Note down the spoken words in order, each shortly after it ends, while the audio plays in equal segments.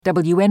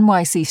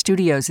WNYC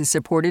Studios is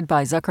supported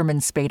by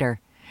Zuckerman Spader.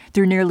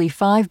 Through nearly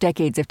 5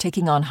 decades of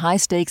taking on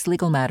high-stakes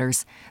legal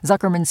matters,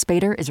 Zuckerman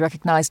Spader is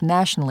recognized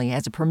nationally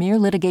as a premier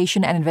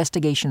litigation and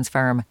investigations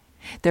firm.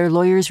 Their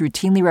lawyers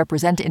routinely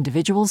represent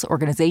individuals,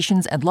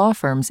 organizations, and law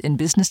firms in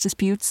business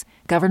disputes,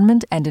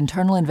 government and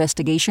internal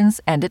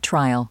investigations, and at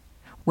trial.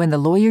 When the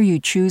lawyer you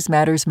choose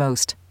matters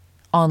most.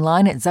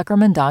 Online at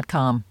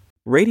Zuckerman.com.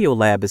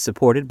 Radiolab is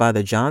supported by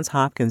the Johns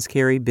Hopkins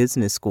Carey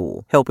Business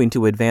School, helping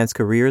to advance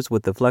careers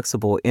with the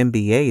flexible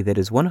MBA that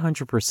is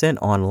 100%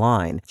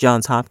 online.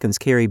 Johns Hopkins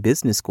Carey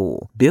Business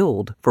School.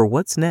 Build for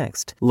what's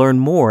next. Learn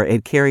more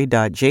at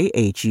carey.jhu.edu.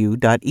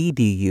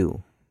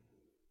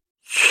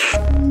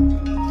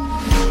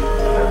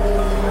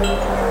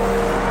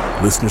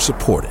 Listener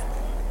supported.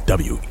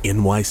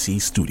 WNYC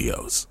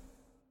Studios.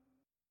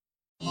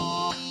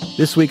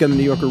 This week on the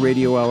New Yorker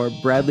Radio Hour,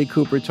 Bradley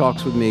Cooper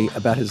talks with me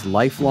about his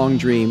lifelong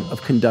dream of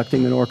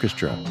conducting an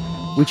orchestra,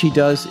 which he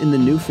does in the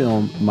new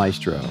film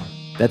Maestro.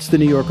 That's the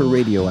New Yorker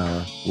Radio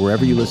Hour,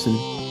 wherever you listen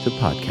to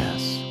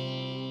podcasts.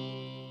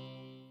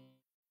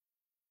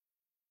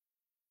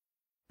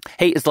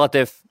 Hey, it's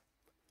Latif.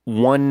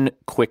 One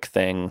quick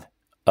thing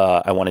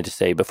I wanted to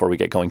say before we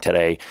get going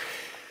today.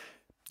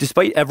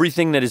 Despite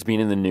everything that has been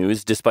in the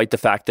news, despite the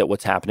fact that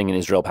what's happening in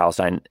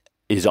Israel-Palestine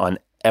is on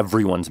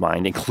everyone's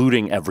mind,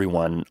 including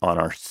everyone on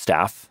our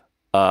staff,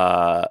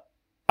 our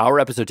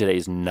episode today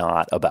is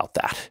not about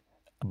that.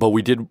 But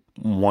we did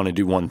want to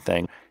do one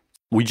thing.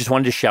 We just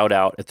wanted to shout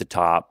out at the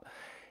top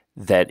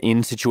that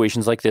in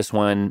situations like this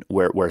one,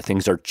 where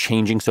things are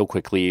changing so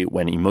quickly,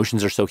 when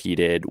emotions are so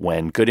heated,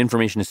 when good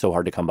information is so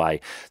hard to come by,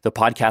 the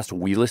podcast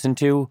we listen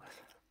to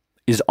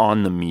is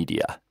on the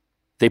media.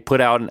 They put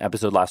out an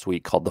episode last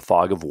week called The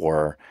Fog of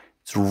War.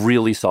 It's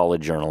really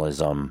solid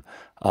journalism.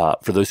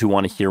 For those who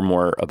want to hear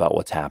more about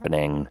what's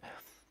happening,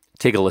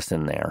 take a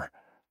listen there.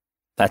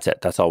 That's it.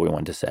 That's all we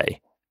wanted to say.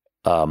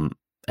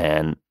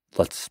 And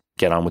let's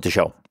get on with the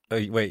show.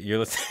 Oh, wait, you're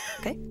listening?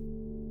 Okay.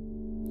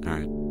 All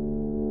right.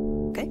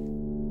 Okay.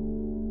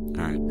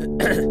 All right.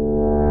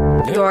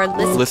 You're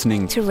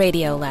Listening to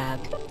Radio Lab.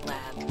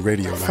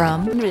 Radio Lab.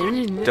 From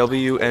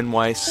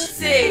WNYC.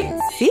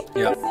 See?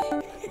 Yep.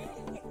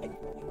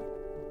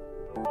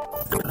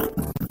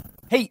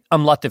 Hey,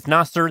 I'm Latif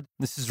Nasser.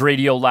 This is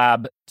Radio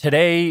Lab.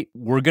 Today,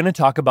 we're going to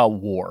talk about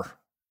war.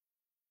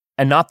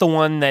 And not the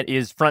one that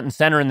is front and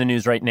center in the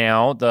news right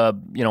now, the,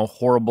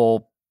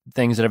 horrible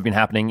things that have been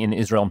happening in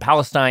Israel and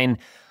Palestine.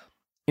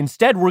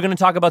 Instead, we're going to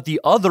talk about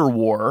the other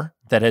war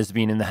that has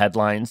been in the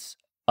headlines.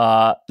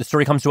 The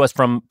story comes to us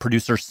from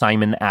producer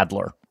Simon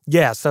Adler.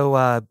 Yeah, so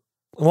I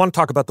want to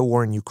talk about the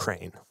war in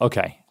Ukraine.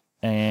 Okay.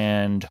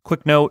 And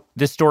quick note,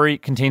 this story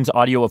contains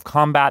audio of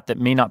combat that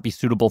may not be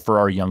suitable for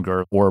our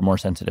younger or more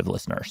sensitive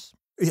listeners.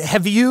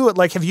 Have you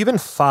been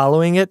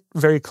following it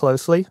very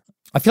closely?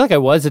 I feel like I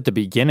was at the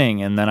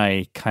beginning, and then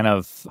I kind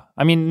of,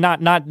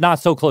 not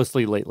so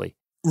closely lately.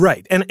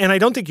 Right. And I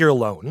don't think you're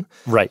alone.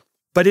 Right.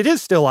 But it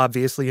is still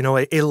obviously,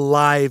 a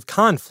live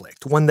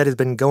conflict, one that has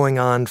been going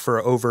on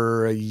for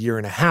over a year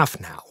and a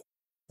half now,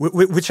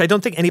 which I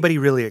don't think anybody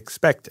really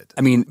expected.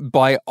 I mean,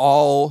 by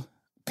all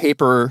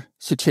paper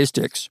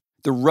statistics,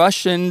 the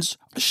Russians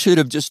should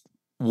have just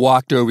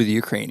walked over the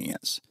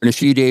Ukrainians in a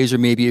few days or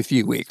maybe a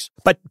few weeks.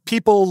 But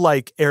people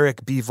like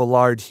Eric B.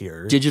 Villard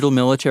here, digital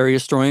military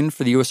historian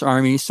for the U.S.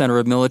 Army Center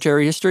of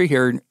Military History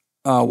here in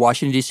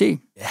Washington, D.C.,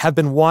 have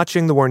been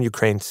watching the war in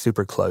Ukraine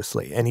super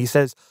closely. And he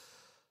says,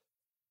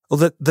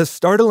 well, the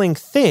startling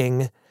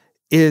thing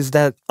is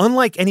that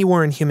unlike any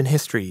war in human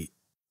history,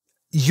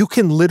 you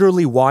can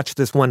literally watch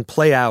this one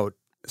play out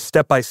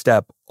step by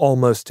step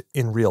almost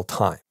in real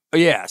time.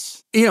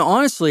 Yes.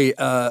 Honestly,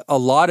 a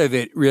lot of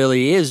it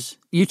really is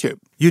YouTube.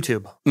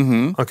 YouTube.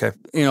 Mm-hmm. Okay.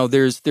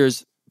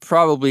 There's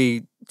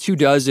probably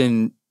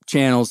 24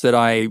 channels that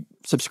I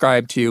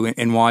subscribe to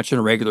and watch on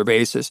a regular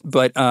basis.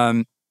 But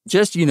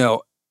just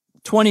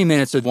 20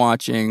 minutes of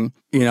watching,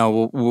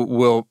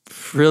 will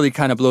really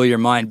kind of blow your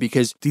mind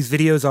because these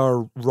videos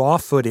are raw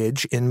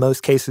footage, in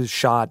most cases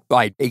shot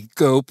by a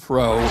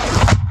GoPro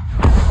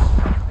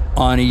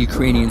on a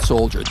Ukrainian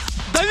soldier.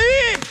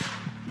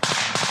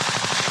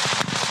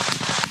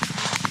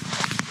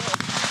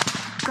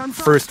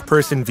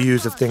 First-person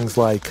views of things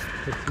like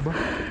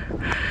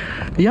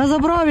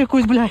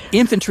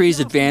infantry is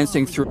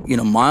advancing through,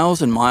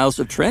 miles and miles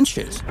of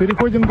trenches.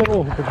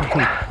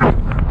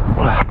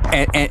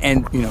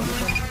 And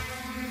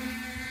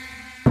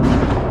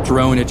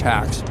drone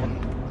attacks.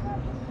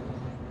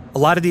 A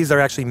lot of these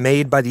are actually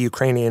made by the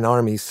Ukrainian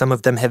army. Some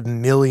of them have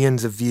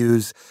millions of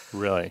views.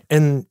 Really?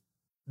 And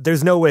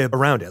there's no way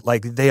around it.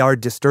 Like, they are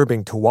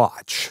disturbing to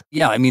watch.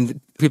 Yeah, I mean,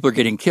 people are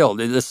getting killed.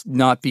 Let's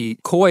not be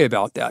coy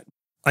about that.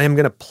 I am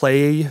going to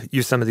play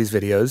you some of these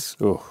videos.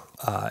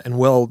 And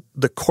while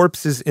the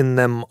corpses in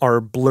them are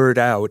blurred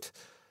out,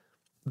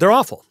 they're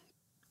awful.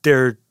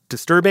 They're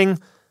disturbing.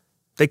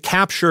 They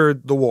capture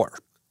the war.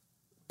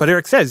 But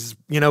Eric says,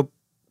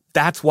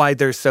 that's why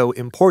they're so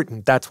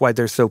important. That's why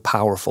they're so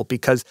powerful,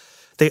 because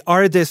they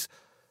are this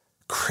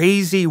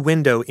crazy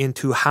window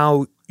into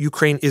how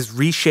Ukraine is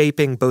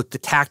reshaping both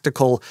the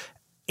tactical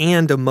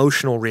and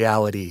emotional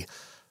reality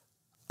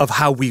of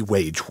how we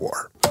wage war.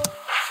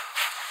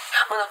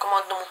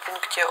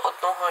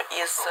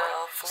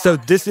 So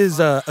this is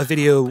a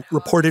video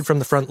reported from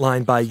the front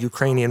line by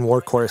Ukrainian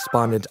war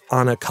correspondent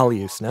Anna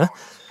Kalyusna.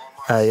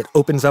 It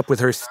opens up with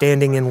her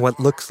standing in what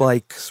looks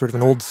like sort of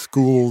an old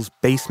school's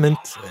basement.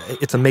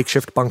 It's a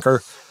makeshift bunker.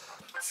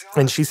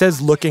 And she says,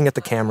 looking at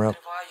the camera,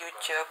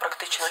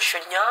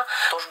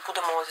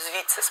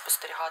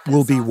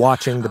 we'll be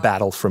watching the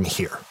battle from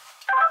here.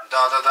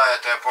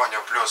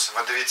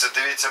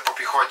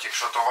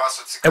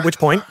 At which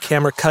point,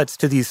 camera cuts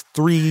to these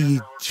 3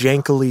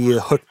 jankily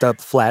hooked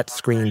up flat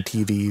screen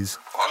TVs,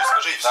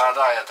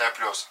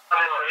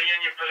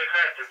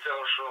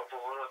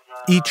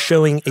 each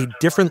showing a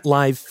different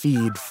live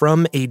feed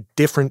from a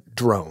different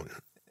drone.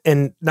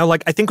 And now, I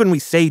think when we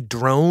say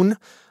drone,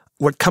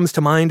 what comes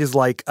to mind is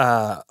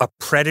a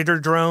Predator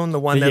drone, the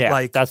one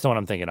that that's the one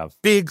I'm thinking of.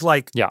 Big,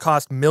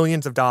 cost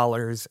millions of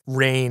dollars,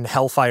 rain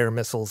Hellfire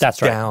missiles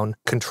down,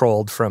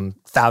 controlled from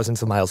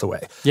thousands of miles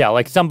away. Yeah,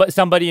 like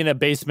somebody in a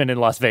basement in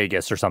Las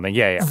Vegas or something.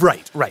 Yeah.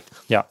 Right.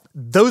 Yeah.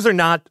 Those are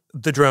not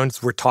the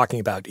drones we're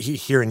talking about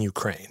here in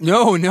Ukraine.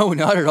 No,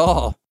 not at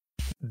all.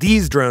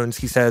 These drones,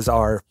 he says,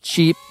 are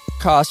cheap,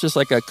 cost just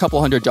like a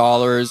couple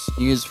 $100,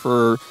 used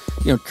for,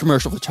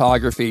 commercial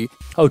photography.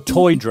 Oh,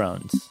 toy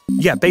drones.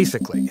 Yeah,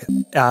 basically.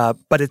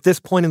 But at this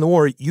point in the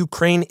war,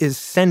 Ukraine is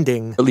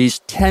sending at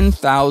least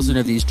 10,000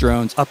 of these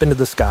drones up into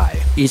the sky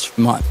each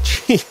month.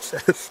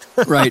 Jesus.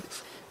 Right.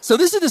 So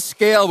this is the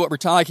scale of what we're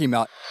talking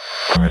about.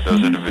 All right,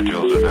 those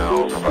individuals are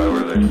now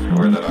provided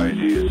where that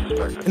ID is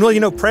suspected.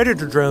 And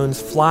Predator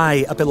drones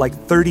fly up at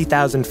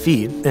 30,000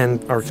 feet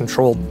and are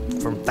controlled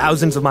from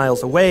thousands of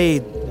miles away,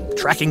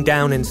 tracking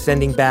down and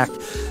sending back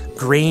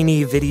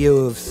grainy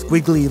video of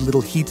squiggly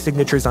little heat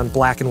signatures on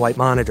black and white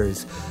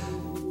monitors.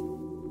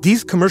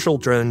 These commercial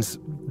drones,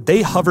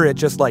 they hover at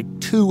just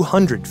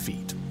 200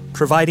 feet,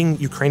 providing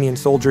Ukrainian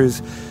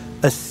soldiers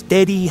a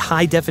steady,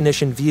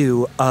 high-definition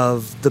view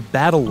of the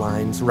battle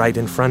lines right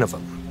in front of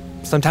them,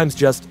 sometimes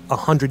just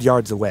 100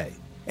 yards away.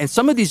 And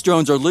some of these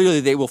drones are literally,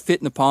 they will fit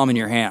in the palm of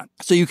your hand.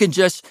 So you can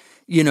just,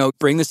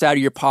 bring this out of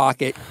your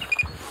pocket,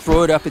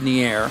 throw it up in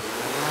the air.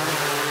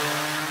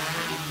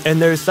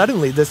 And there's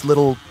suddenly this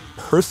little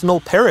personal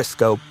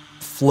periscope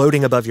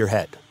floating above your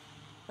head.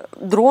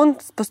 Дрон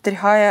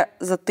спостерігає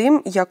за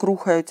тим, як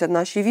рухаються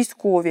наші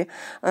військові.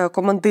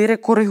 Командири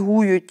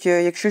коригують,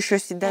 якщо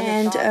щось іде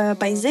не так. And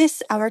by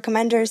this, our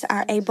commanders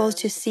are able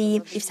to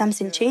see if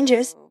something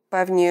changes.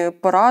 Певні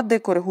поради,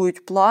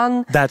 коригують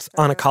план. That's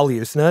Anna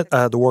Kalyusna,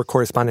 the war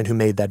correspondent who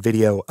made that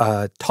video,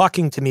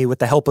 talking to me with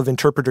the help of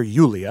interpreter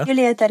Yulia.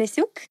 Юлія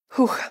Тарасюк.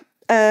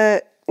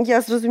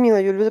 Я зрозуміла,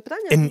 Юлю,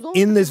 запитання. And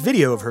in this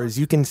video of hers,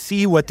 you can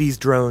see what these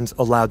drones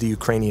allow the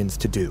Ukrainians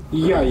to do.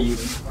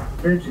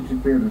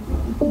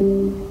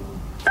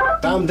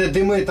 Там, де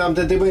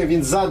дими,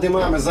 він за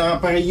димами,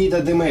 зараз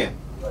переїде дими.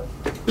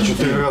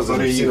 4 рази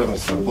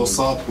переїхав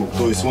посадку,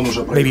 тобто він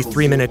уже Maybe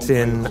 3 minutes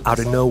in, out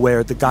of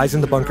nowhere, the guys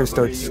in the bunker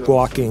start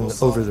squawking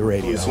over the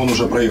radio.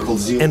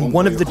 And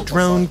one of the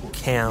drone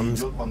cams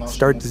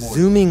starts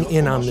zooming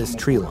in on this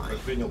tree line.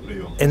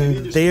 And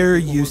there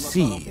you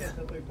see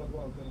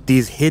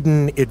these hidden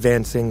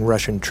advancing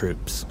Russian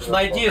troops.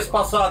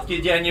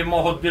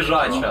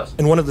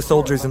 And one of the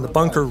soldiers in the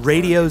bunker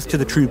radios to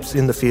the troops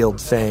in the field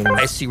saying,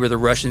 I see where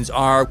the Russians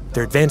are.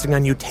 They're advancing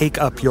on you, take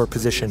up your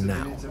position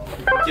now.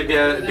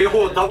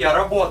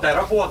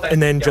 And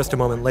then just a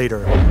moment later,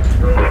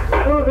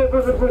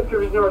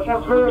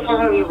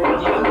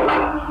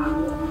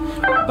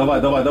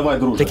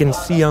 they can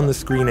see on the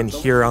screen and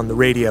hear on the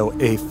radio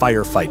a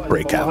firefight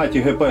break out.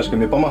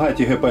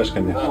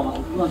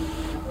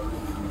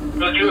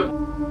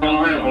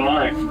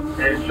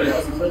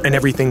 And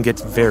everything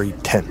gets very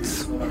tense.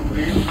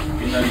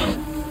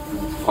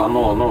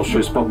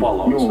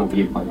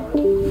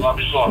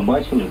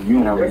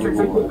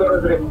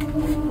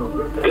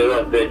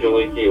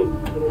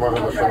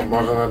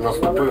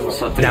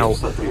 Now,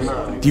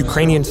 the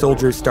Ukrainian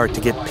soldiers start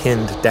to get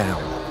pinned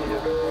down.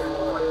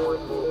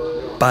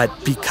 But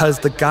because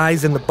the guys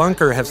in the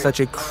bunker have such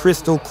a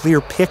crystal clear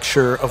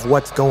picture of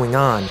what's going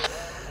on,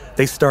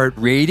 they start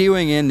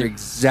radioing in their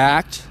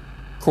exact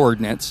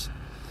coordinates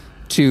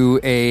to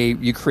a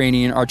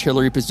Ukrainian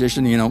artillery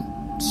position,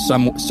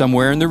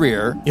 somewhere in the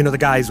rear.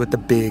 The guys with the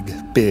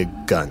big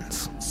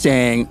guns.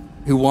 Saying,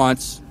 who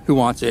wants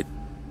it?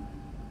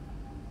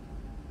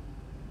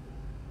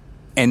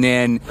 And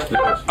then,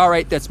 all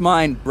right, that's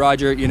mine,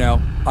 Roger,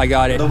 I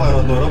got it.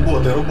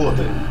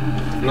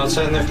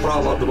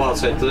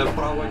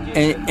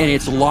 And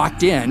it's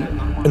locked in.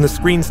 And the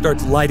screen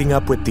starts lighting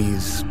up with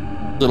these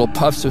little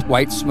puffs of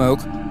white smoke.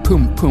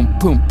 Boom, boom,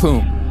 boom,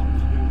 boom.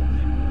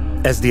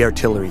 As the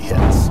artillery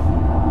hits.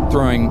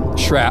 Throwing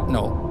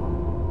shrapnel.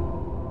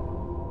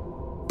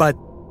 But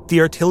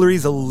the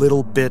artillery's a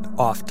little bit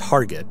off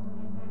target.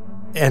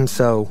 And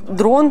so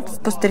дрон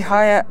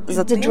спостерігає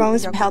за The тим,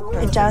 drones як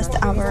help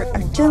adjust our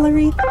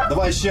artillery.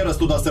 Давай ще раз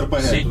туди з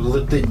РПГ.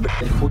 Летить,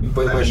 хуй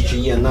поймеш, чи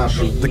є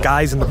наші. the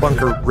guys in the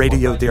bunker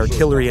radio the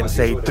artillery and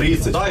say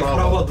 30,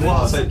 право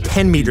 20.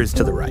 10 meters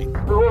to the right.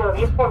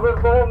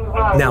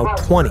 Now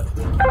 20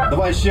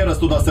 Давай ще раз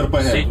туди з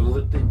РПГ.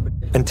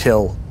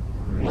 until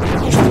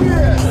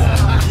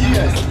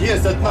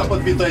Есть, одна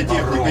подбитая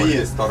техника,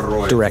 есть.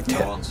 direct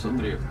hit.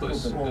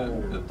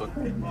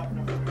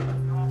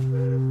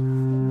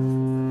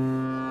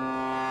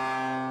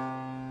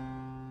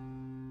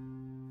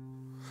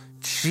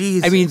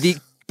 Jesus. I mean, the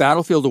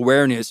battlefield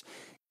awareness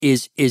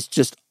is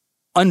just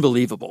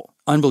unbelievable.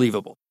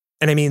 Unbelievable.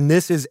 And I mean,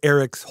 this is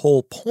Eric's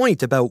whole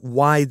point about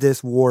why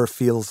this war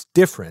feels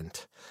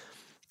different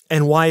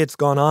and why it's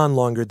gone on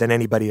longer than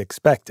anybody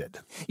expected.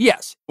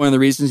 Yes. One of the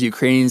reasons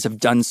Ukrainians have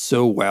done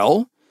so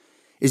well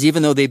is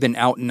even though they've been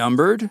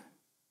outnumbered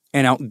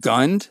and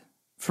outgunned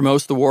for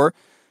most of the war,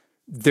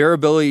 their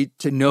ability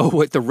to know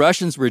what the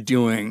Russians were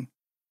doing,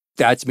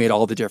 that's made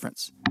all the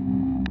difference.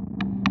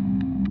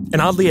 And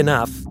oddly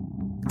enough,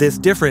 this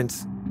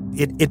difference,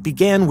 it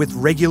began with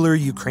regular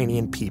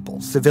Ukrainian people,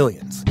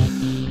 civilians.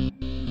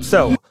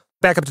 So,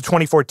 back up to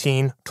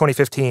 2014,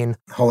 2015.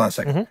 Hold on a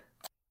second.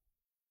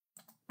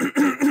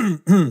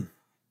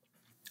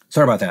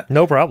 Sorry about that.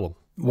 No problem.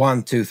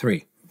 1, 2,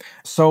 3.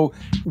 So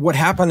what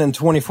happened in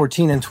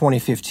 2014 and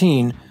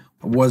 2015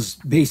 was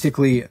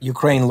basically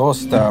Ukraine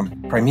lost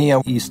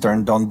Crimea,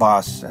 Eastern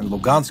Donbass, and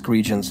Lugansk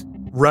regions.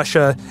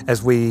 Russia,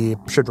 as we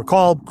should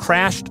recall,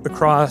 crashed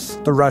across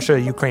the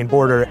Russia-Ukraine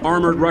border.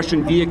 Armored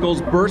Russian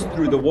vehicles burst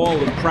through the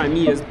wall of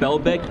Crimea's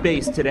Belbek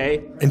base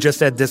today. And just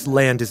said, this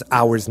land is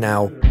ours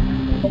now,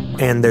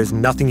 and there's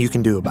nothing you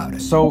can do about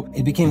it. So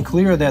it became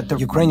clear that the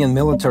Ukrainian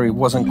military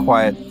wasn't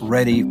quite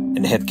ready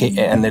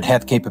and it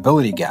had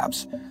capability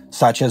gaps,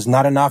 such as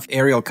not enough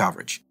aerial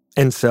coverage.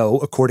 And so,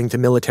 according to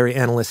military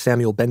analyst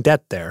Samuel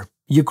Bendet there,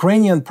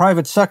 Ukrainian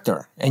private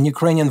sector and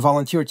Ukrainian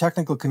volunteer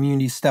technical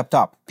communities stepped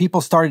up.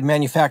 People started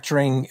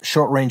manufacturing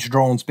short-range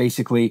drones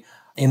basically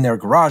in their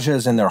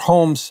garages, in their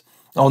homes,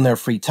 on their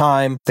free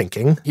time.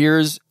 Thinking,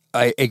 here's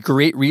a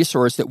great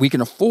resource that we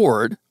can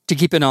afford to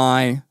keep an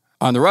eye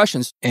on the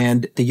Russians.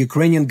 And the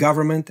Ukrainian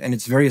government and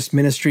its various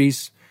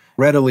ministries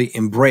readily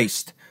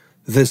embraced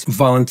this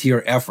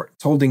volunteer effort,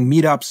 holding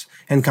meetups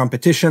and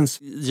competitions.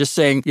 Just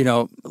saying,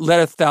 let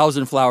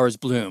 1,000 flowers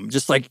bloom.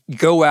 Just like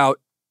go out,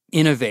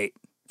 innovate.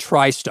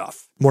 Try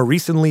stuff. More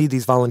recently,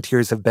 these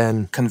volunteers have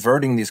been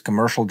converting these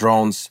commercial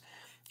drones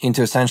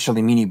into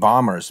essentially mini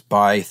bombers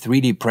by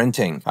 3D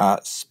printing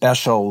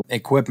special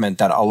equipment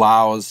that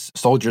allows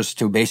soldiers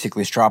to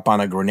basically strap on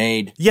a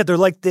grenade. Yeah, they're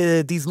like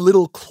these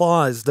little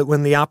claws that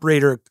when the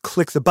operator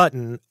clicks a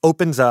button,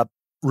 opens up,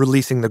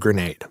 releasing the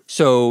grenade.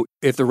 So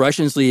if the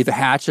Russians leave a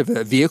hatch of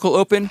a vehicle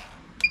open,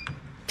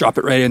 drop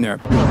it right in there.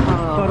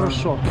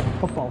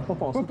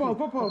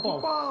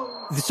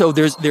 So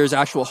there's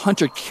actual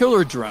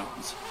hunter-killer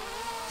drones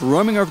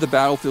roaming over the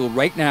battlefield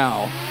right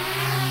now,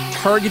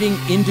 targeting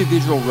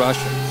individual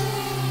Russians.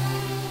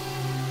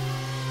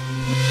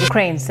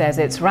 Ukraine says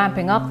it's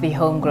ramping up the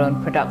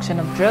homegrown production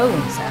of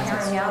drones.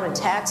 Carrying out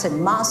attacks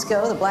in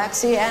Moscow, the Black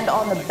Sea, and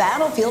on the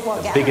battlefield.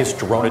 The biggest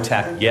drone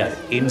attack yet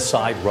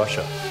inside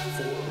Russia.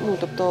 It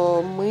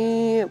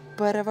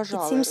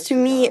seems to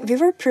me we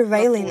were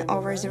prevailing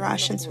over the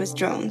Russians with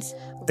drones.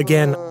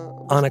 Again,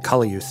 Anna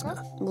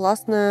Kalyusna.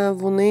 Власне,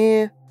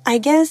 вони, I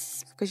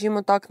guess,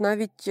 скажімо так,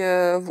 навіть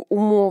в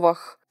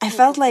умовах. I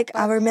felt like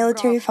our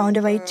military found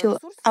a way to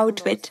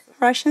outwit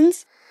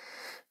Russians.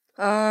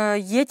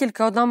 Є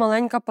тільки одна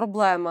маленька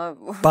проблема.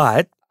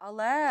 But,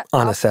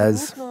 Anna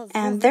says,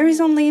 and there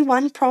is only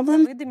one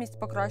problem. Видимість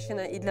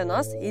покращена і для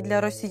нас, і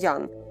для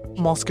росіян.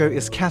 Moscow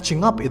is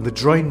catching up in the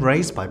drone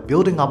race by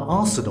building up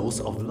arsenals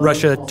of...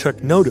 Russia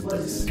took note of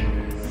this.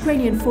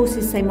 Ukrainian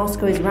forces say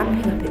Moscow is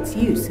ramping up its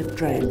use of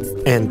drones.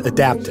 And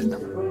adapted.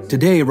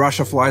 Today,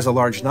 Russia flies a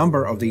large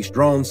number of these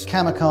drones.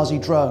 Kamikaze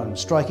drone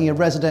striking a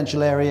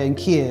residential area in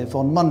Kiev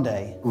on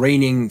Monday.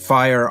 Raining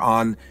fire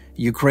on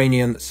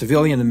Ukrainian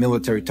civilian and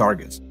military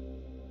targets.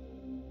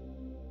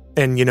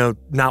 And,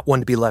 not one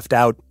to be left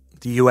out,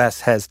 the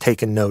U.S. has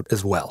taken note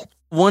as well.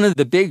 One of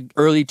the big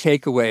early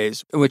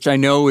takeaways, which I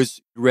know is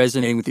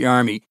resonating with the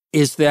Army,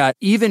 is that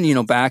even,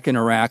 back in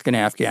Iraq and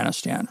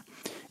Afghanistan,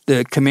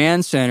 the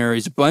command center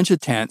is a bunch of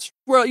tents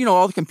where,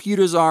 all the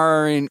computers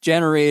are and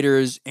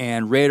generators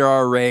and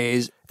radar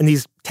arrays. And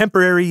these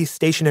temporary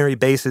stationary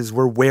bases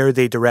were where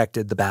they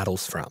directed the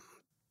battles from.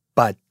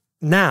 But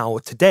now,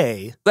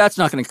 today... That's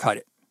not going to cut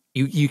it.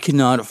 You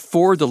cannot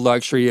afford the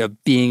luxury of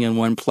being in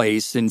one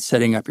place and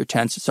setting up your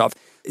tents and stuff.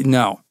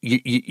 No,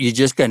 you're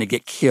just going to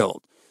get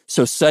killed.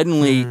 So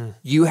suddenly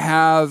you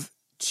have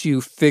to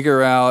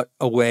figure out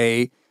a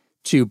way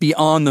to be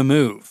on the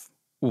move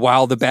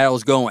while the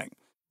battle's going.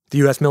 The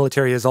U.S.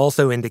 military has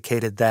also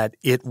indicated that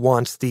it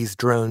wants these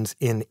drones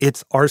in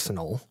its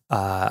arsenal.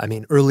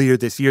 Earlier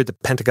this year, the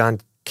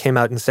Pentagon came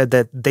out and said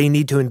that they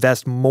need to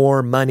invest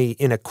more money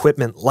in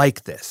equipment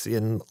like this,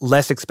 in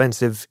less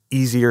expensive,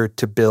 easier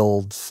to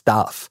build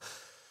stuff.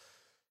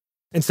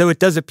 And so it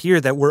does appear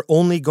that we're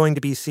only going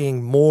to be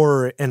seeing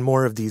more and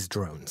more of these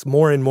drones,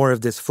 more and more of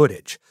this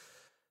footage.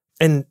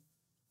 And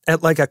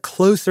at like a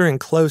closer and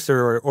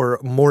closer or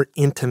more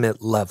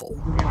intimate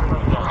level.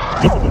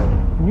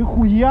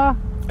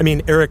 I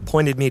mean, Eric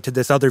pointed me to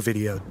this other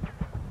video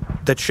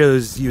that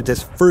shows you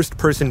this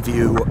first-person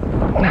view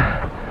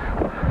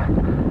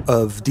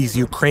of these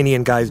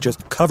Ukrainian guys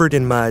just covered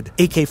in mud,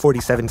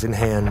 AK-47s in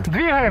hand,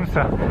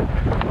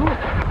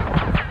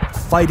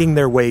 fighting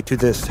their way to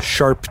this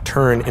sharp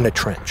turn in a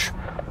trench.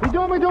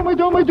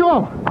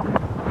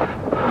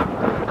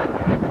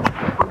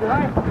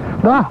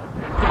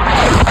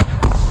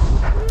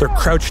 They're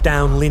crouched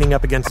down, leaning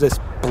up against this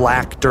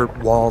black dirt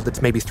wall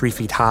that's maybe 3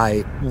 feet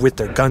high, with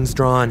their guns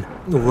drawn,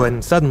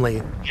 when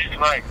suddenly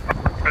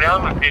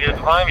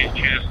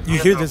you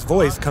hear this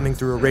voice coming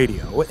through a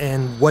radio,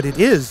 and what it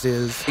is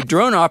a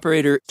drone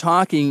operator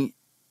talking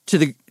to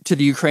the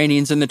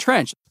Ukrainians in the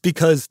trench.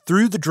 Because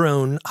through the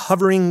drone,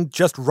 hovering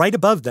just right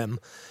above them,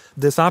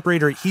 this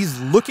operator, he's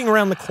looking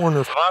around the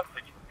corner.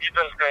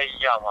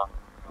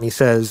 He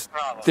says,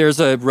 "There's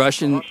a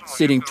Russian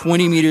sitting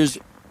 20 meters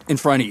in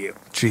front of you."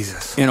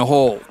 Jesus. In a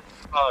hole.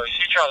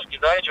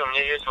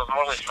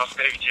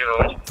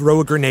 Throw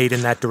a grenade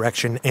in that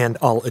direction and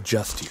I'll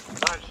adjust you.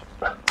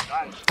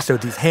 So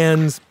these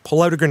hands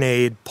pull out a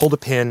grenade, pull the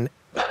pin,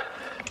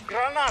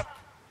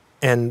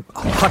 and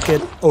huck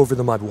it over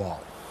the mud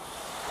wall.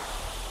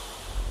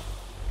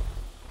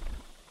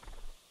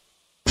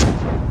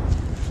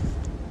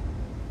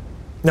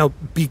 Now,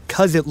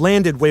 because it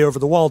landed way over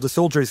the wall, the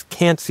soldiers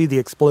can't see the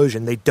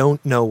explosion. They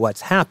don't know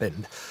what's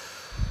happened.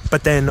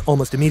 But then,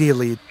 almost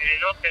immediately,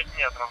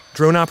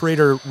 drone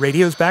operator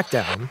radios back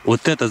down.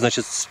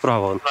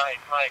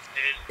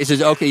 He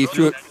says, okay, you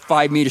threw it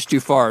 5 meters too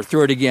far.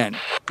 Throw it again.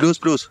 Throw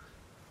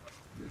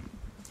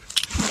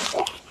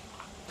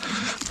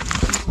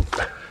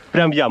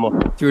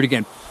it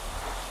again.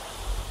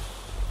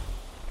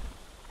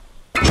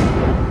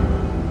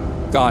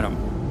 Got him.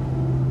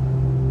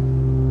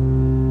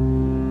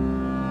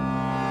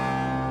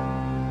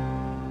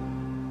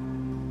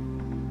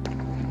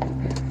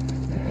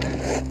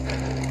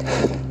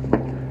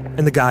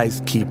 And the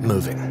guys keep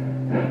moving.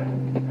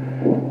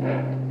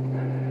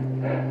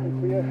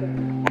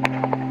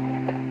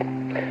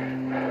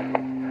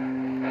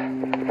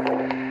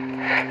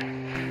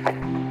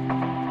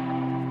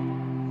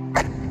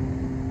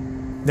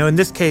 Now, in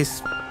this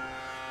case,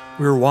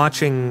 we were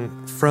watching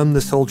from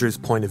the soldiers'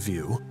 point of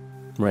view.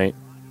 Right.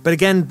 But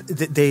again,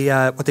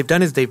 what they've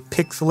done is they've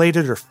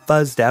pixelated or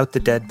fuzzed out the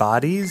dead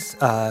bodies.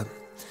 And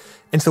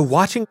so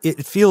watching,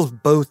 it feels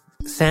both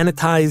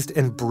sanitized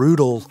and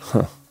brutal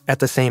at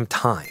the same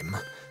time.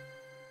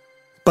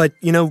 But,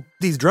 you know,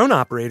 these drone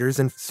operators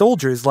and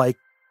soldiers, like,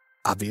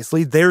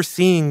 obviously, they're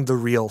seeing the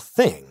real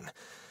thing.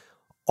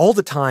 All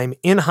the time,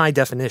 in high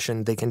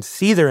definition, they can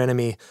see their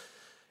enemy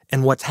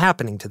and what's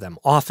happening to them,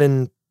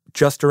 often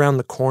just around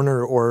the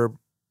corner or,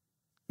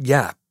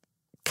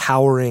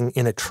 cowering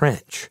in a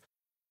trench.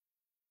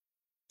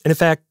 And in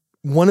fact,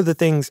 one of the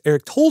things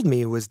Eric told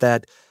me was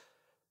that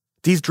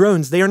these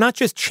drones, they are not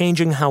just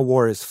changing how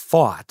war is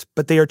fought,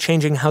 but they are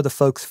changing how the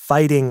folks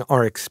fighting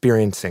are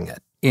experiencing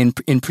it. In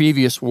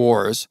previous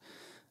wars,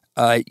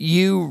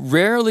 you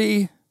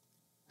rarely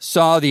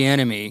saw the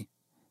enemy,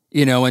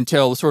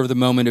 until sort of the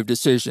moment of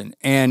decision.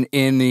 And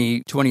in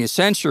the 20th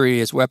century,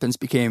 as weapons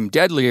became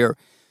deadlier,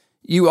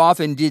 you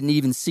often didn't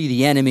even see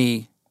the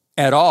enemy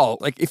at all.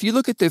 Like, if you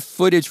look at the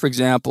footage, for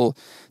example,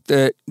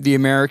 that the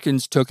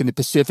Americans took in the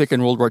Pacific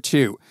in World War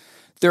II,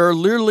 there are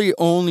literally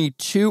only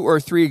 2 or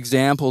 3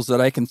 examples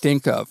that I can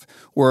think of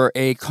where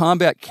a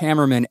combat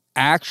cameraman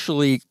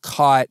actually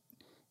caught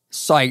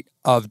sight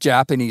of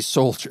Japanese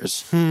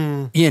soldiers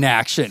in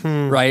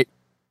action, right?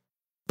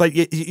 But,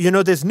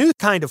 this new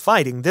kind of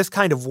fighting, this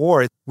kind of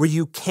war, where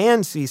you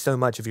can see so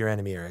much of your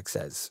enemy, Eric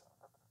says,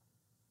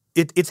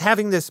 it's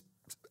having this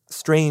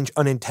strange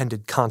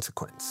unintended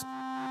consequence.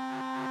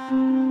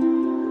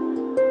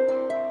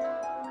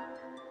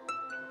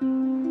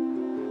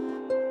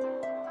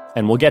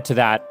 And we'll get to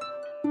that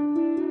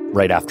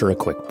right after a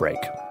quick break.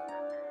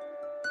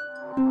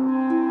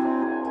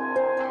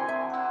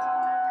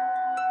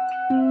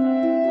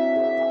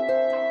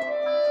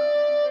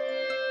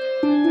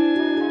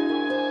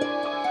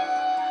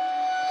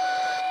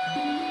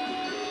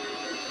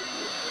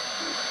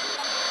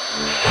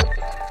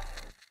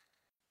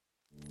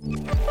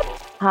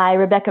 Hi,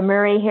 Rebecca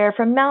Murray here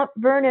from Mount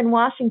Vernon,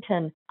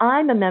 Washington.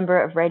 I'm a member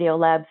of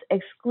Radiolab's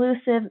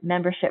exclusive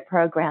membership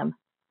program,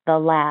 The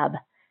Lab.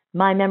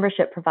 My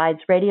membership provides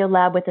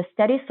Radiolab with a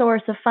steady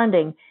source of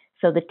funding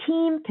so the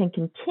team can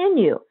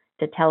continue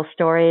to tell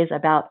stories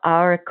about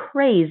our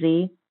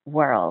crazy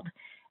world.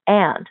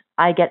 And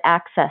I get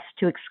access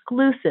to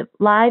exclusive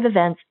live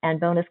events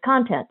and bonus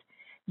content.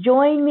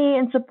 Join me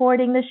in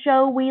supporting the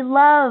show we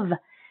love.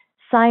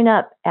 Sign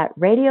up at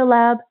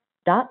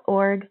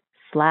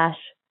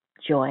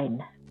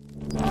radiolab.org/join.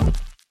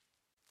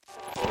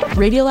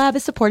 Radiolab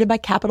is supported by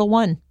Capital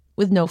One.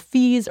 With no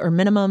fees or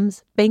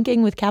minimums,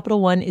 banking with Capital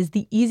One is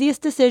the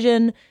easiest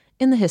decision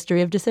in the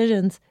history of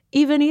decisions.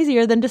 Even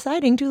easier than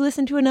deciding to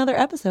listen to another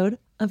episode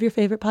of your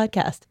favorite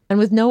podcast. And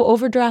with no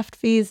overdraft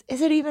fees,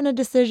 is it even a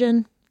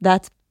decision?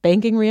 That's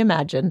banking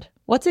reimagined.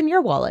 What's in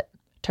your wallet?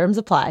 Terms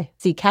apply.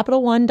 See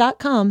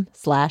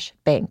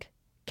CapitalOne.com/bank.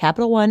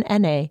 Capital One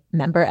N.A.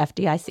 member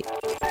FDIC.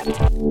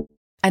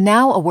 And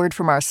now a word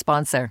from our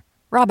sponsor,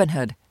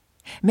 Robinhood.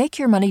 Make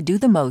your money do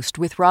the most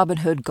with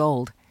Robinhood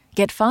Gold.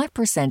 Get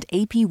 5%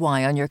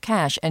 APY on your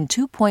cash and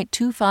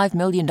 $2.25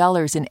 million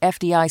in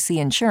FDIC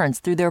insurance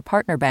through their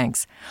partner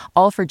banks,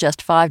 all for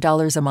just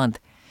 $5 a month.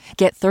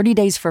 Get 30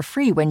 days for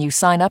free when you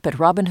sign up at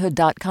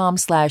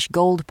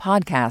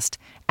Robinhood.com/goldpodcast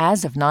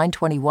as of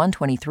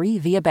 9/21/23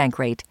 via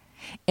Bankrate.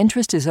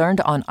 Interest is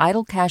earned on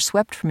idle cash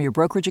swept from your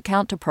brokerage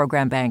account to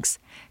program banks.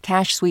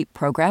 Cash sweep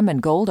program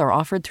and gold are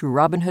offered through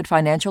Robinhood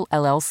Financial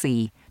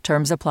LLC.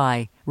 Terms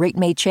apply. Rate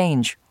may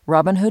change.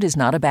 Robinhood is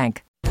not a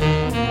bank.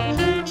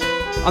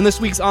 On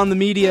this week's On the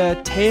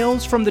Media,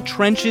 tales from the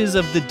trenches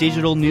of the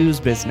digital news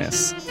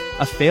business.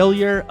 A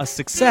failure, a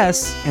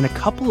success, and a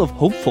couple of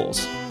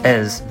hopefuls.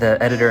 As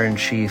the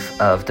editor-in-chief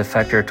of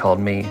Defector told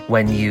me,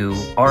 when you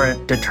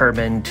aren't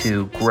determined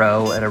to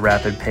grow at a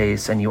rapid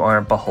pace and you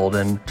aren't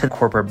beholden to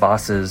corporate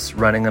bosses,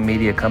 running a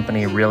media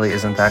company really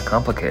isn't that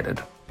complicated.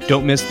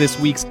 Don't miss this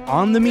week's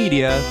On the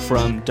Media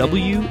from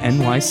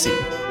WNYC.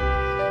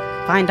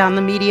 Find On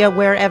the Media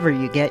wherever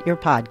you get your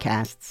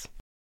podcasts.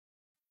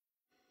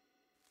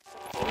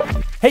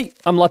 Hey,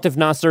 I'm Latif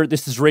Nasser.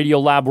 This is Radio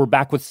Lab. We're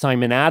back with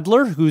Simon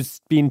Adler,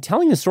 who's been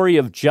telling the story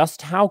of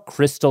just how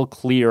crystal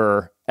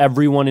clear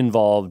everyone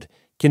involved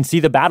can see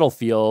the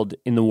battlefield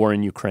in the war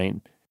in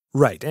Ukraine.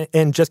 Right.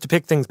 And just to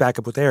pick things back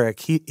up with Eric,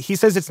 he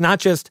says it's not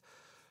just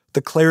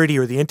the clarity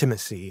or the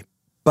intimacy,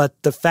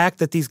 but the fact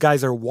that these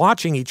guys are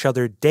watching each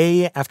other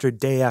day after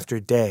day after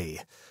day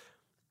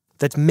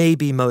that's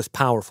maybe most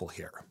powerful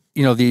here.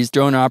 You know, these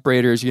drone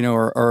operators, you know,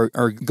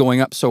 are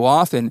going up so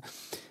often,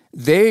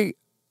 they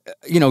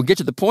get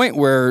to the point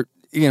where,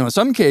 in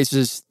some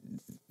cases,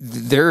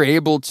 they're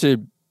able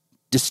to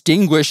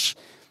distinguish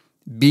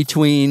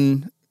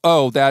between,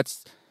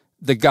 that's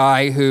the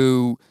guy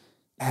who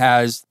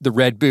has the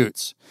red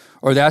boots,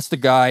 or that's the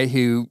guy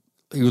who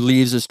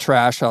leaves his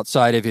trash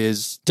outside of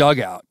his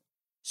dugout.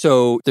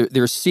 So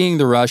they're seeing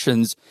the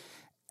Russians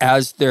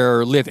as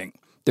they're living.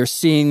 They're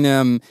seeing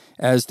them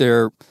as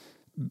they're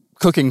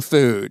cooking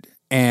food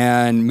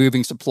and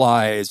moving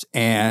supplies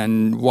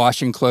and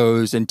washing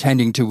clothes and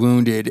tending to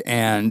wounded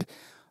and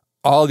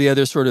all the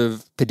other sort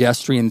of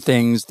pedestrian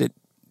things that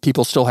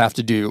people still have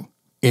to do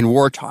in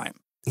wartime.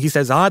 He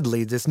says,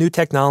 oddly, this new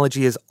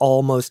technology is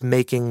almost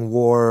making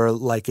war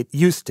like it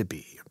used to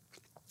be.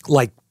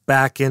 Like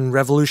back in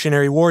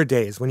Revolutionary War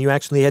days when you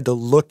actually had to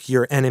look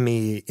your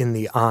enemy in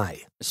the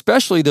eye.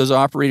 Especially those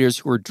operators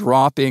who were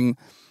dropping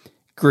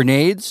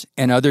grenades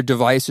and other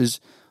devices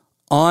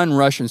on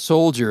Russian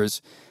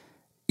soldiers.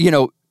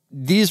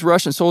 These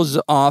Russian soldiers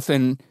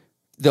often,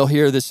 they'll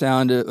hear the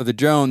sound of the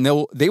drone.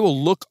 They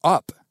will look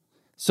up.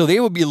 So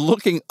they will be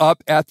looking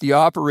up at the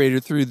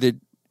operator through the,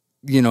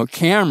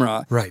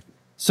 camera. Right.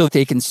 So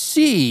they can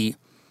see,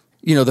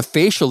 the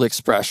facial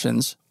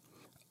expressions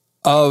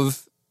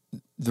of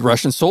the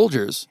Russian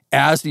soldiers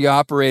as the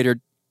operator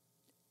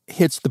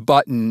hits the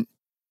button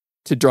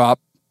to drop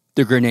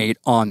the grenade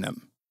on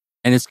them.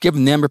 And it's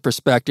given them a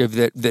perspective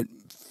that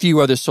few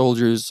other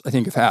soldiers, I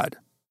think, have had.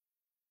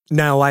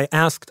 Now, I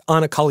asked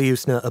Anna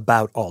Kaliusna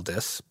about all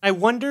this. I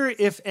wonder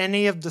if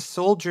any of the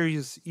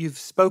soldiers you've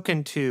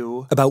spoken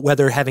to about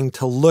whether having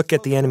to look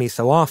at the enemy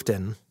so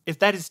often, if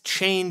that has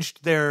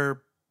changed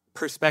their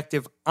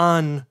perspective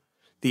on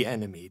the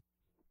enemy.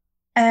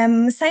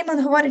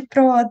 Саймон говорить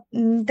про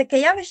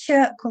таке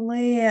явище,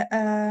 коли...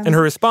 And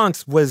her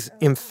response was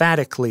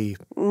emphatically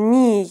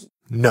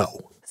no.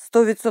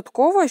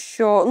 100%,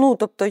 що,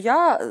 тобто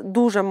я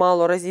дуже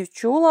мало разів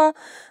чула.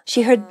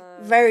 She heard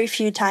very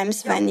few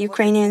times when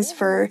Ukrainians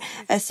were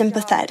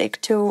sympathetic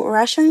to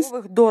Russians.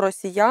 До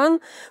росіян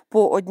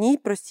по одній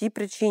простій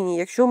причині.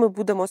 Якщо ми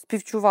будемо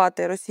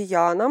співчувати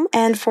росіянам,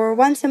 and for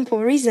one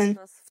simple reason,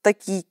 в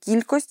такій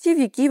кількості, в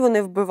якій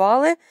вони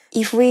вбивали,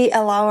 if we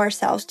allow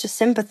ourselves to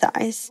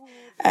sympathize,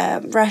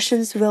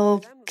 Russians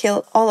will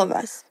kill all of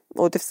us.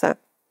 От і все.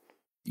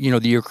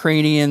 The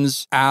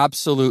Ukrainians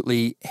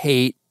absolutely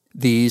hate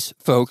these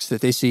folks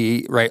that they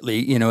see rightly,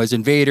 as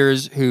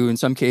invaders who in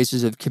some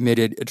cases have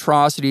committed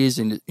atrocities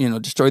and,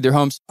 destroyed their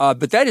homes.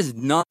 But that is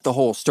not the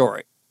whole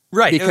story.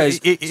 Right. Because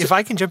if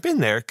I can jump in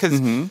there, because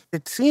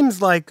it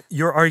seems like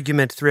your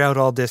argument throughout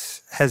all this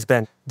has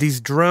been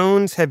these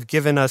drones have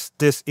given us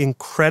this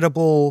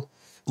incredible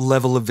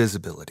level of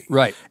visibility.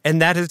 Right.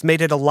 And that has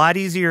made it a lot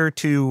easier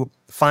to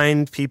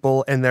find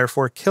people and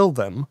therefore kill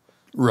them.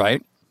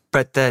 Right.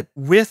 But that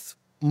with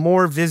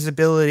more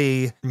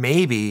visibility,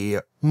 maybe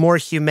more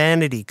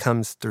humanity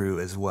comes through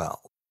as well.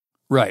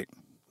 Right.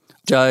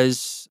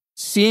 Does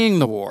seeing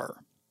the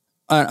war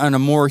on a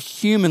more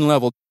human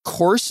level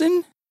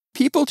coarsen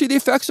people to the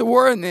effects of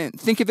war and then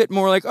think of it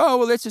more like,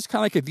 that's just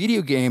kind of like a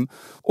video game,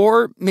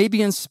 or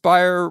maybe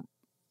inspire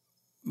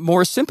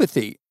more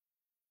sympathy?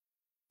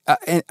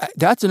 And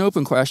that's an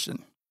open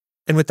question.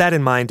 And with that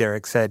in mind,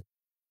 Eric said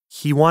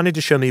he wanted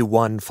to show me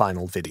one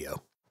final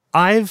video.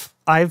 I've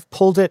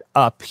pulled it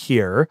up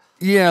here.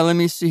 Yeah, let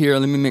me see here.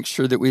 Let me make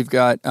sure that we've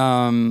got,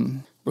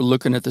 we're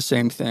looking at the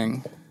same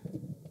thing.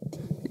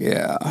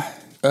 Yeah.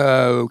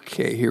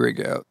 Okay, here we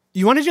go.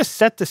 You want to just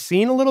set the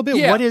scene a little bit?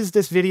 Yeah. What is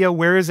this video?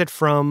 Where is it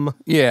from?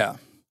 Yeah.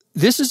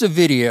 This is a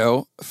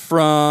video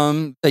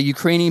from a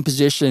Ukrainian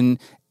position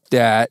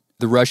that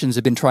the Russians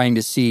have been trying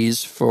to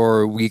seize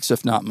for weeks,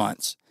 if not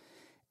months.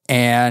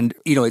 And,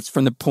 it's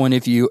from the point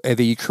of view of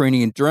a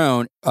Ukrainian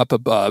drone up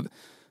above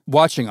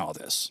watching all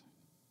this,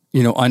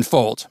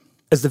 unfold.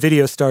 As the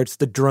video starts,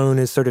 the drone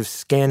is sort of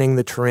scanning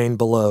the terrain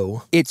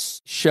below.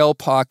 It's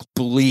shell-pocked,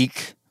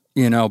 bleak,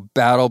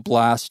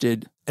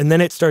 battle-blasted. And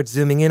then it starts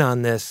zooming in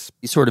on this.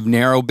 Sort of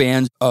narrow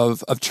bands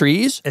of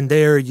trees. And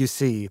there you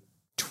see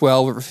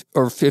 12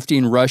 or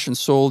 15 Russian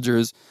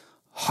soldiers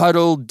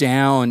huddled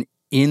down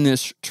in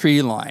this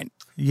tree line.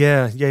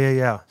 Yeah.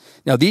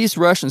 Now, these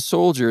Russian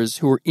soldiers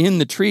who are in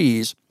the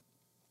trees,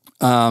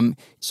 some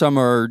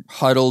are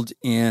huddled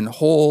in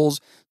holes,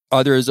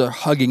 others are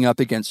hugging up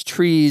against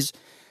trees,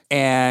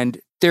 and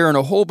they're in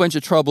a whole bunch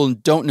of trouble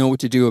and don't know what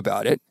to do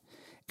about it.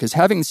 Because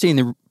having seen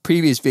the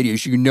previous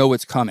videos, you know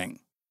what's coming.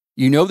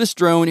 You know this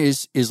drone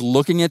is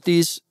looking at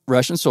these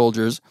Russian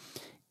soldiers,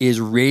 is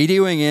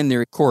radioing in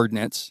their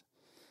coordinates,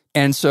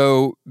 and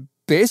so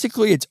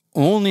basically it's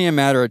only a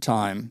matter of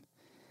time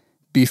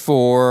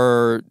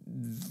before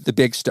the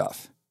big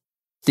stuff,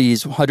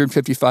 these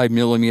 155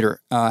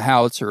 millimeter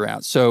howitzer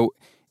rounds. So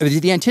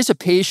the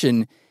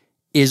anticipation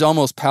is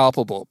almost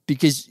palpable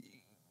because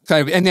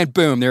and then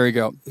boom, there you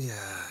go. Yeah,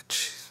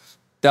 Jesus.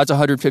 That's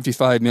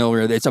 155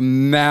 millimeter. It's a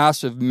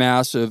massive,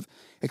 massive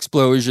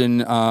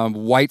explosion,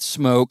 white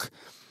smoke,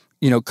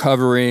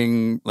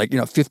 covering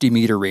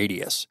 50-meter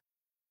radius.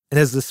 And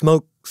as the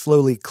smoke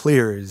slowly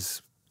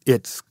clears,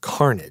 it's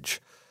carnage.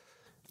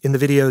 In the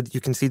video,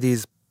 you can see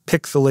these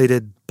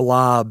pixelated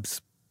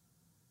blobs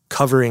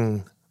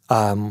covering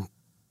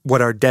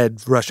what are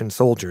dead Russian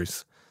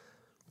soldiers.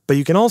 But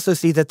you can also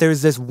see that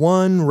there's this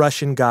one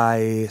Russian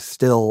guy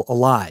still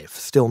alive,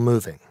 still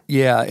moving.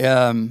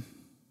 Yeah,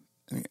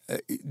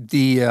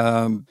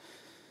 the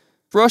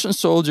Russian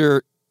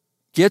soldier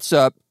gets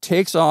up,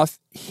 takes off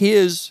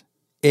his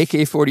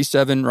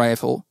AK-47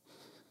 rifle,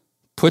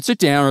 puts it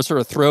down or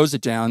sort of throws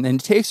it down, then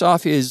takes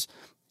off his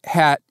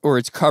hat or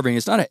its covering.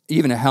 It's not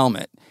even a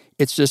helmet.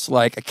 It's just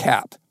like a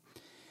cap.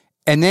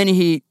 And then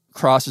he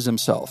crosses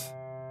himself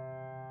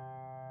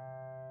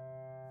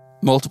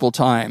multiple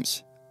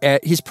times.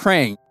 He's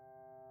praying.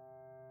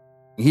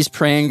 He's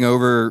praying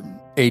over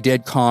a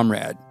dead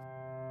comrade.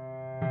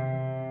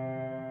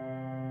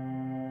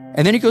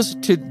 And then he goes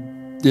to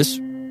this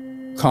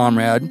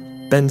comrade,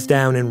 bends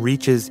down and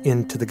reaches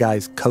into the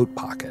guy's coat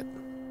pocket,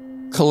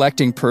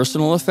 collecting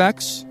personal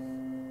effects,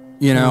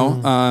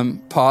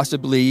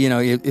 possibly,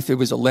 if it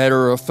was a letter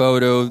or a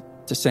photo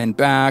to send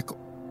back.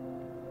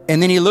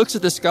 And then he looks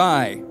at the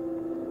sky.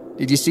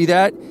 Did you see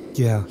that?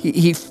 Yeah.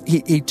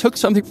 He took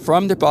something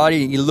from the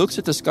body and he looks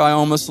at the sky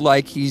almost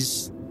like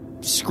he's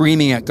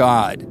screaming at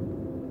God.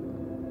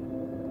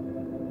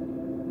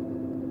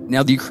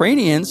 Now, the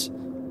Ukrainians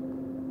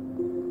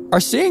are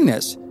seeing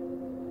this.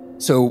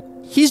 So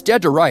he's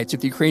dead to rights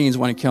if the Ukrainians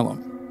want to kill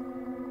him.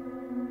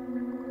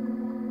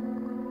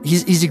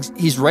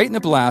 He's right in the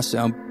blast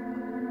zone.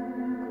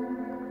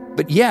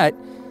 But yet,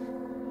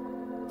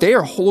 they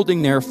are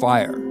holding their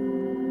fire.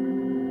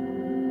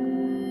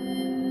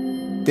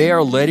 They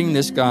are letting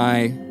this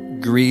guy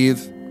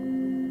grieve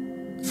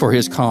for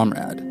his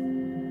comrade.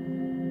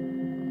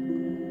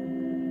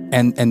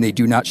 And they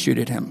do not shoot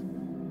at him.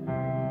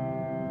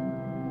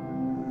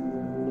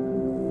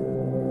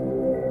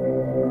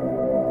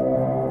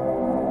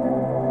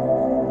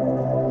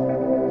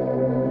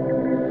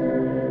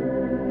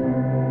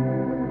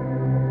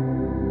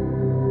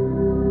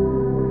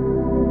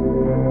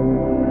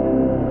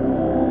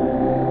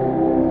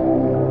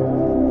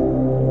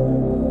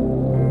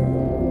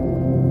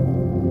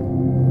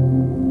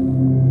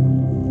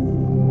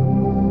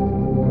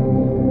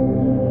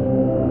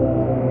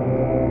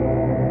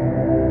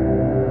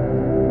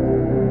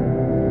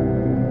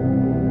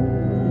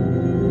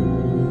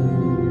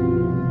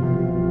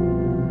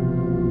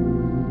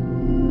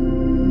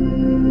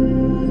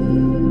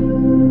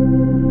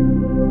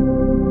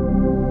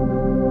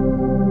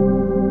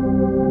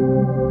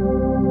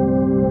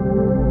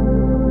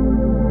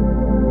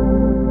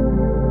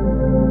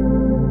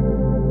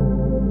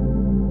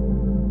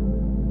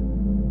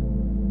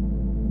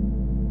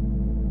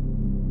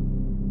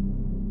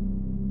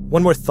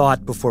 One more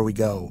thought before we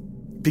go,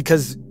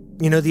 because,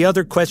 the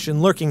other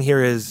question lurking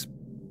here is,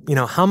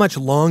 how much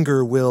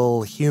longer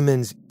will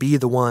humans be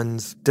the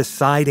ones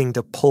deciding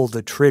to pull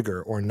the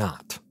trigger or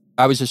not?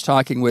 I was just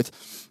talking with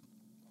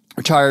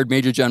retired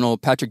Major General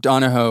Patrick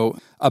Donahoe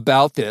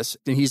about this,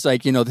 and he's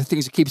like, the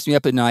things that keeps me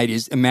up at night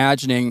is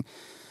imagining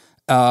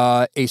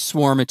a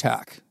swarm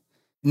attack.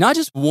 Not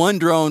just one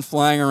drone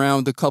flying around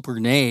with a couple of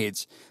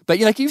grenades, but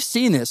you've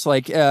seen this,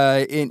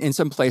 in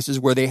some places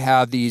where they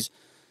have these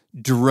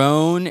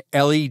drone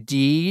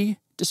LED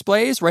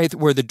displays, right,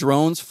 where the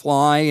drones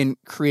fly and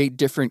create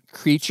different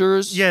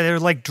creatures. Yeah,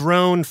 they're like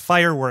drone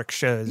fireworks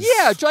shows.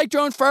 Yeah, it's like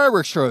drone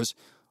fireworks shows.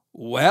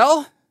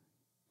 Well,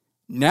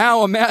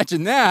 now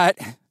imagine that.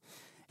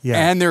 Yeah.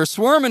 And they're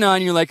swarming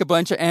on you like a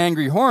bunch of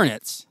angry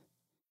hornets.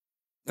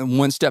 And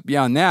one step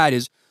beyond that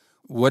is,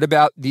 what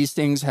about these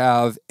things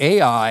have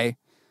AI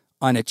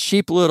on a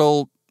cheap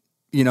little,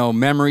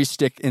 memory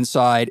stick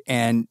inside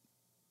and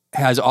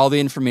has all the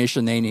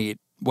information they need?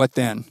 What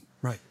then?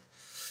 Right.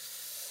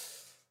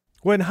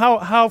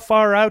 How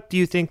far out do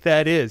you think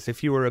that is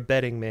if you were a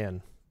betting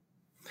man?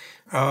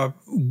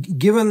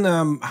 Given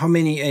how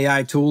many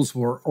AI tools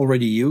were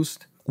already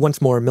used,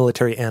 once more,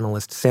 military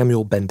analyst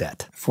Samuel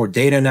Bendet. For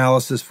data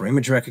analysis, for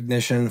image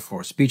recognition,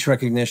 for speech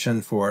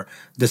recognition, for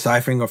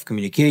deciphering of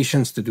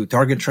communications, to do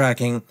target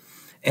tracking.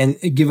 And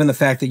given the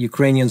fact that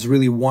Ukrainians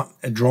really want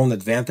a drone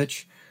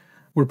advantage,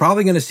 we're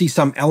probably going to see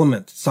some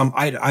element, some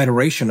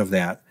iteration of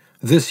that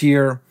this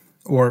year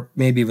or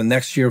maybe even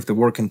next year if the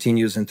war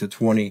continues into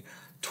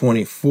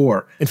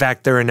 2024. In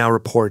fact, there are now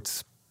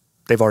reports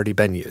they've already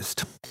been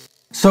used.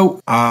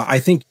 So I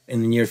think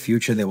in the near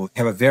future, they will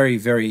have a very,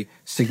 very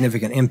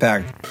significant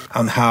impact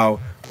on how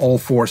all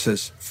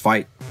forces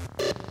fight.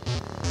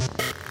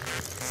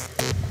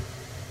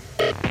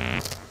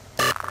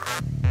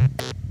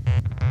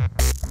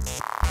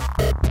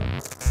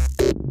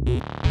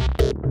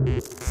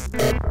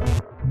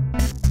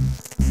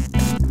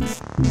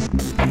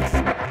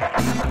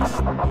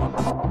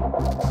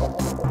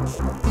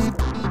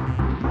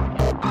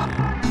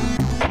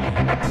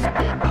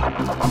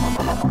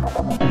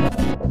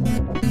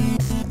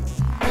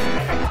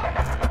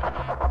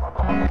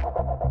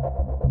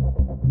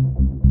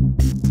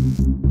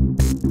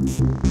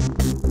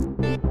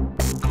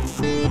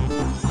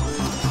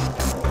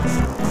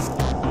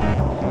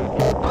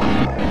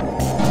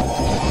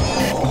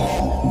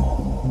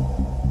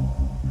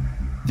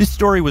 This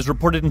story was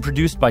reported and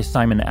produced by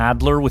Simon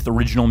Adler, with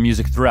original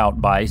music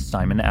throughout by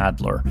Simon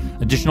Adler.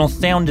 Additional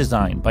sound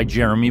design by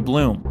Jeremy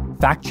Bloom.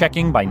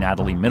 Fact-checking by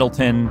Natalie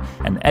Middleton,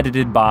 and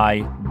edited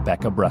by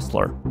Becca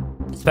Bressler.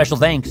 Special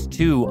thanks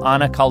to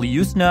Anna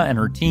Kaliusna and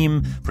her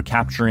team for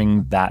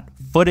capturing that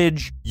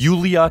footage,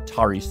 Yulia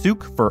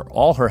Tarisuk for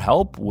all her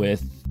help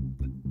with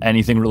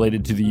anything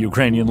related to the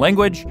Ukrainian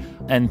language,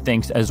 and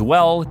thanks as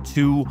well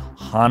to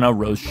Hannah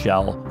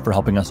Rochelle for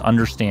helping us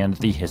understand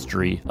the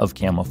history of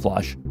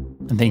camouflage.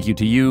 And thank you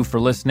to you for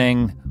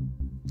listening.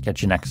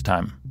 Catch you next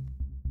time.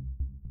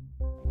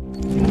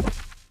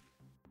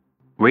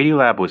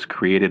 Radiolab was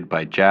created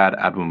by Jad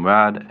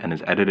Abumrad and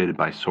is edited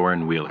by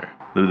Soren Wheeler.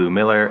 Lulu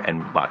Miller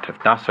and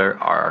Latif Nasser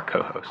are our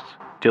co-hosts.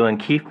 Dylan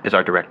Keefe is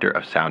our director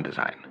of sound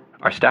design.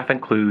 Our staff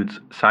includes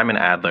Simon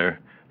Adler,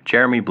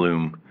 Jeremy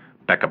Bloom,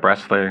 Becca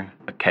Bressler,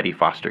 Ketty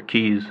Foster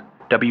Keys,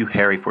 W.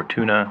 Harry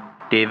Fortuna,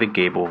 David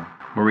Gable,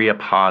 Maria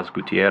Paz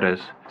Gutierrez,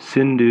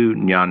 Sindhu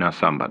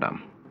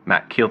Nyanasambadam,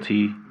 Matt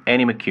Keelty,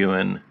 Annie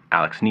McEwen,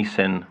 Alex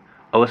Neeson,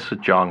 Alyssa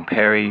Jong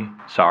Perry,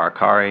 Sarah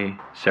Kari,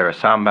 Sarah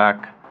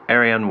Sambach,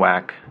 Ariane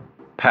Wack,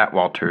 Pat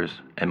Walters,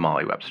 and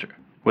Molly Webster,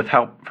 with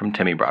help from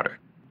Timmy Broderick.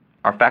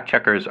 Our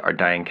fact-checkers are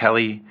Diane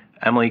Kelly,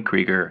 Emily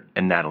Krieger,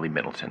 and Natalie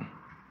Middleton.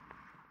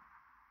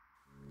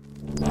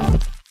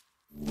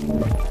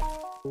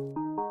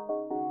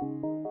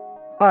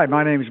 Hi,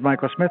 my name is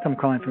Michael Smith. I'm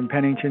calling from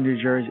Pennington,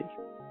 New Jersey.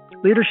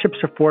 Leadership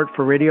support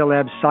for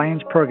Radiolab's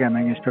science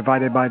programming is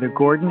provided by the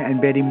Gordon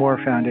and Betty Moore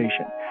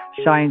Foundation,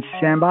 Science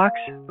Sandbox,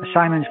 the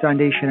Simons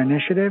Foundation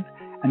Initiative,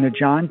 and the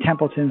John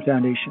Templeton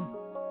Foundation.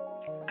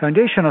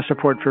 Foundational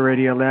support for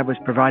Radiolab was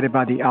provided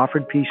by the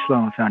Alfred P.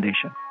 Sloan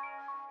Foundation.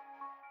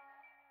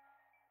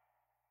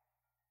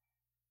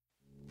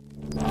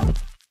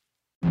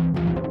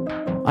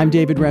 I'm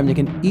David Remnick,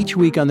 and each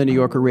week on the New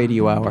Yorker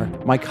Radio Hour,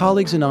 my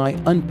colleagues and I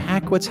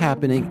unpack what's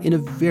happening in a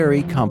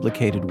very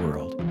complicated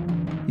world.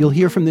 You'll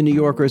hear from the New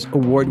Yorker's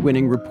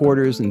award-winning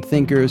reporters and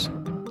thinkers,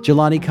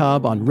 Jelani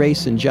Cobb on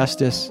race and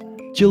justice,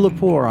 Jill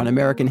Lepore on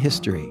American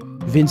history,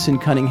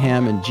 Vincent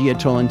Cunningham and Gia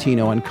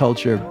Tolentino on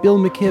culture, Bill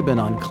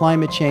McKibben on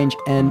climate change,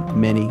 and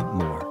many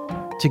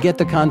more. To get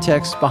the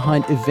context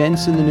behind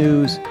events in the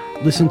news,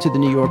 listen to the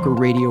New Yorker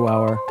Radio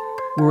Hour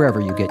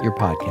wherever you get your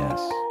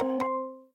podcasts.